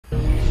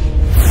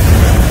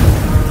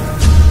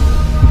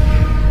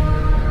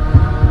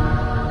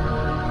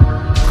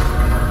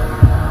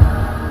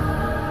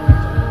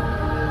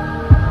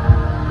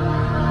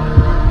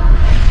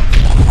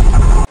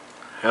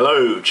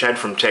Chad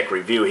from Tech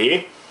Review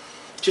here.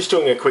 Just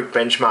doing a quick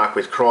benchmark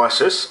with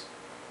Crysis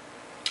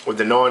with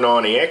the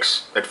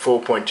 990X at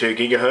 4.2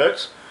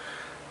 GHz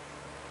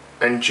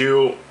and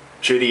dual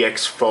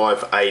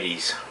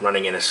GTX580s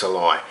running in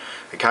SLI.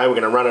 Okay, we're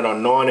going to run it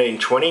on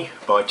 1920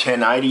 by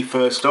 1080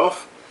 first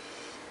off.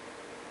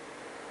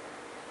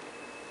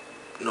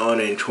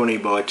 1920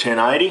 by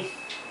 1080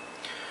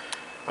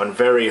 on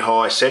very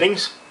high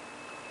settings,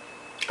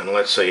 and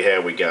let's see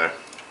how we go.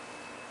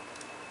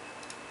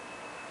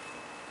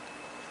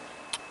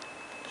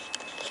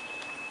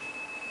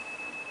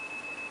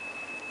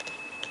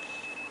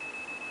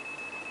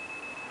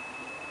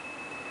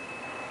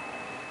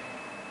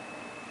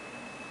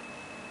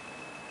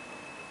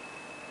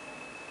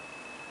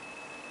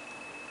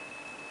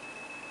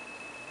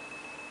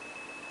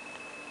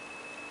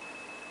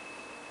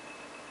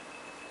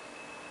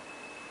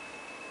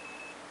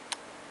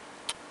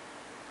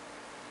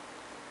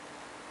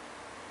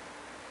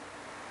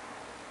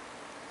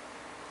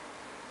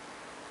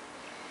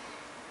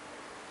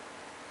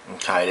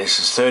 Okay, this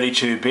is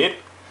 32-bit,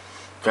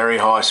 very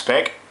high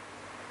spec,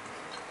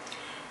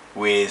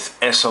 with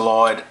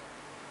SLI,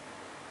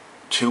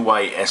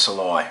 two-way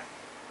SLI,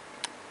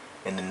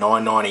 in the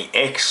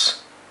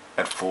 990X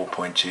at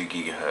 4.2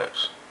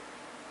 GHz.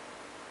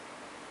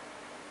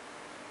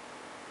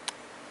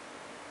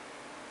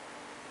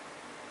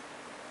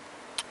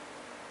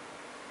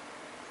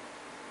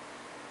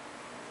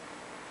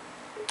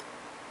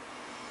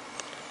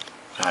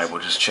 Okay,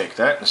 we'll just check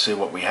that and see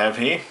what we have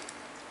here.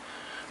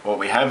 What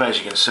we have, as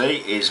you can see,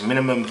 is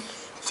minimum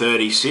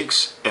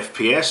 36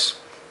 FPS,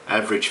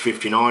 average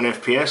 59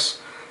 FPS,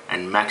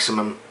 and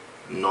maximum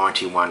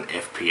 91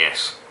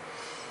 FPS.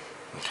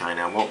 Okay,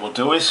 now what we'll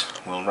do is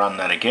we'll run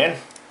that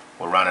again.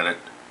 We'll run it at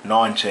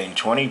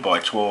 1920 by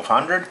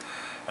 1200,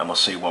 and we'll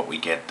see what we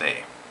get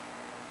there.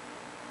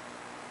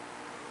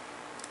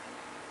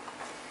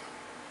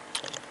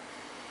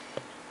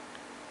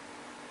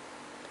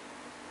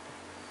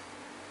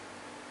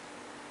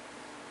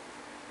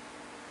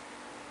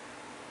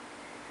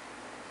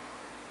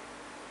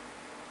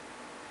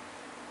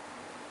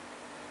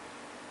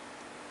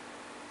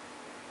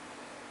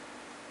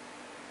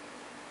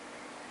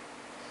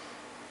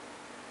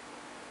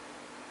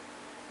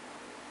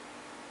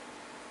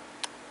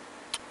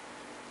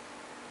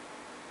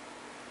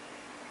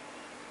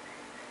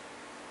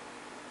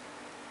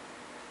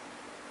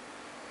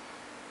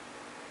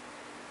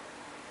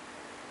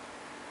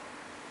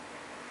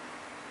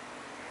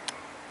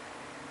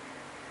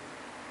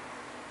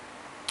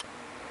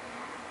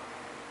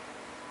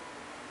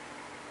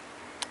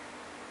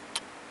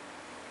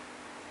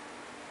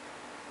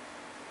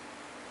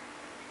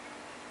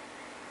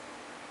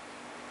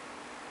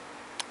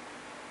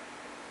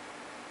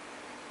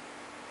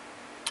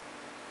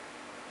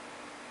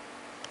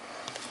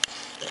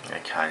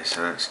 Okay,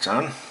 so that's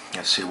done.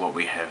 Let's see what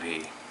we have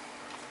here.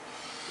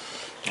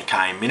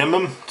 Okay,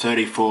 minimum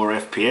 34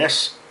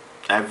 FPS,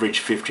 average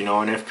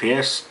 59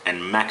 FPS,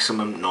 and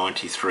maximum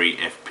 93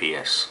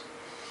 FPS.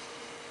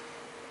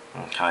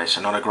 Okay,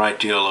 so not a great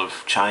deal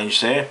of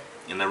change there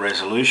in the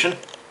resolution.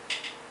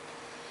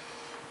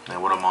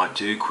 Now what I might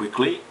do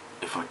quickly,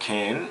 if I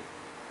can,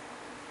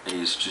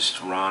 is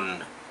just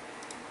run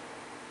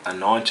a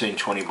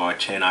 1920 by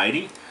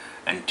 1080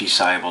 and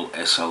disable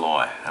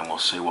SLI, and we'll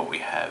see what we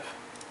have.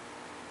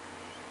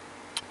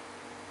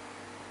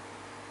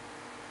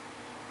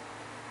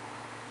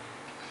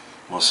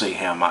 We'll see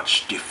how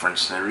much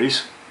difference there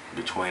is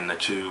between the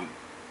two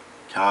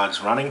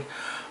cards running,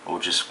 or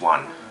just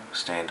one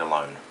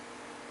standalone.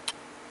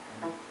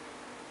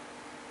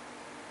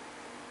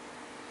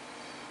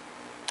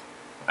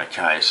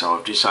 Okay, so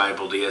I've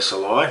disabled the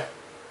SLI.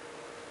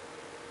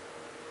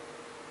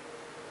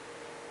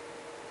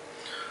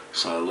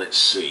 So let's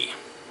see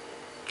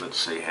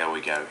how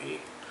we go here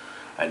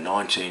at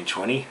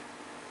 1920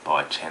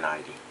 by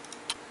 1080.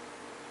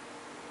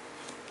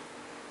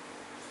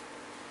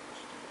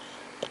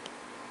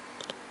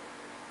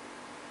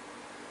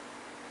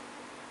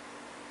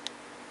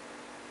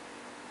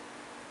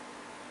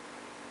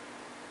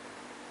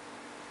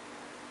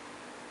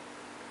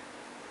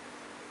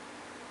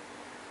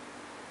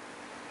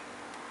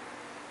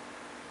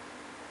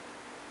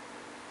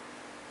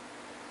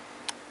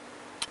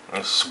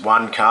 It's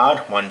one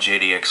card, one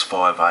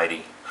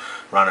GTX580,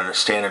 running at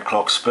standard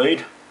clock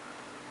speed.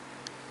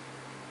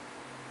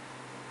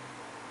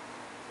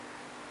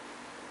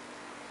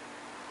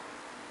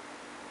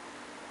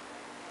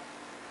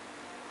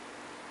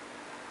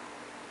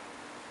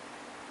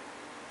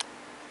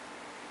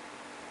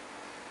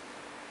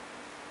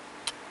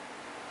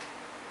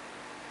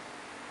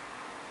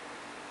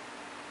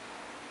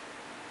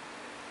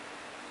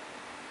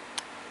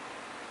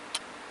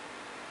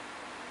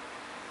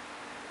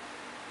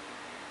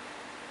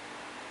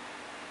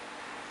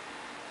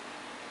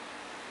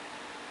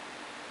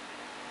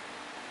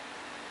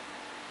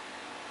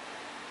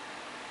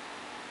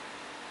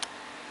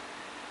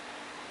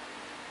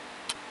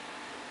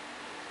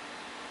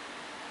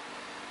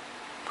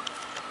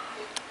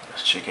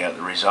 Let's check out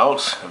the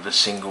results of the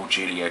single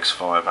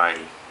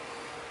GTX580.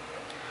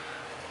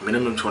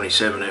 minimum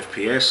 27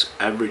 FPS,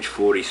 average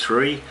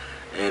 43,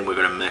 and we've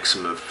got a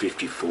maximum of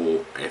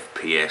 54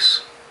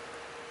 FPS.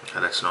 Okay,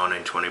 that's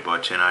 1920 by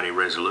 1080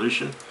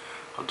 resolution.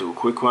 I'll do a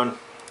quick one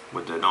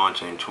with the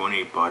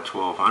 1920 by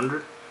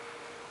 1200.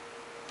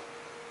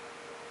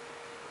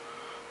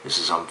 This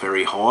is on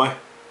very high.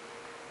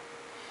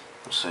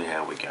 We'll see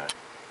how we go.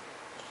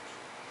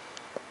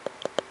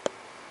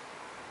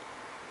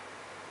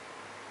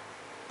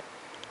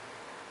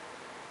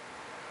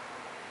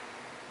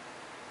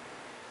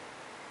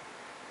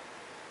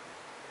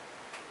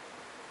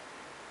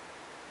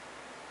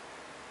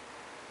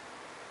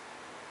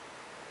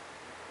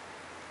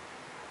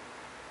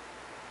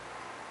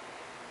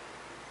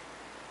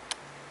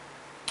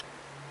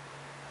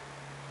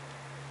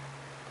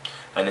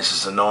 And this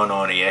is the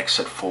 990X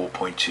at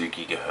 4.2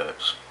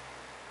 gigahertz.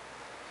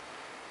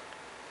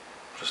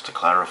 Just to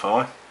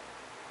clarify.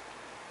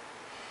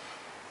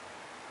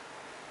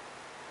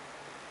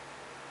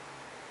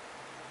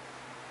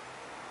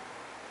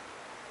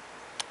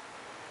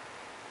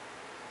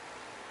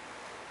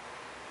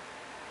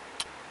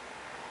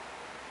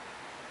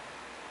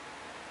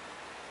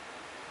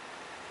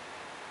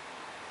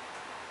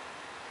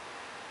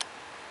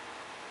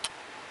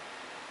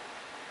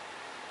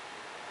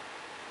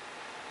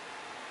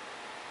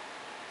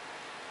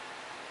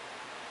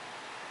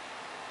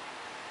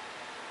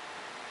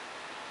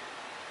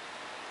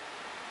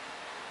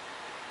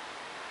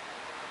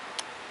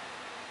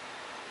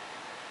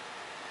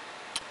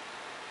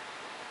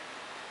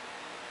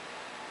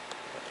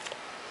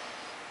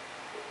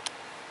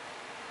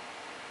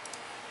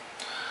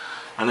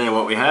 And then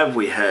what we have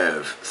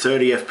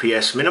 30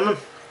 FPS minimum,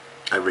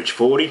 average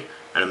 40,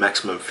 and a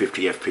maximum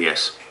 50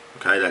 FPS.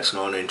 Okay, that's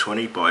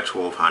 1920 by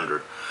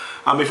 1200.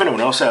 If anyone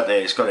else out there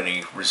has got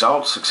any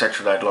results,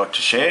 etc., they'd like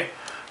to share,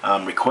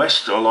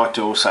 request, I'd like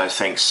to also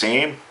thank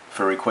Sam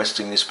for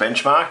requesting this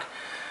benchmark.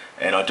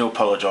 And I do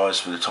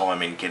apologise for the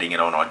time in getting it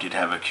on. I did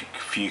have a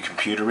few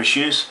computer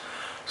issues.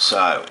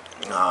 So,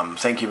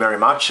 thank you very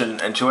much.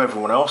 And to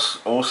everyone else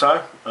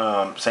also,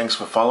 thanks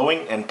for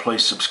following, and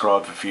please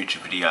subscribe for future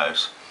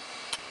videos.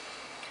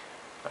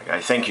 Okay,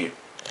 thank you.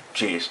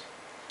 Cheers.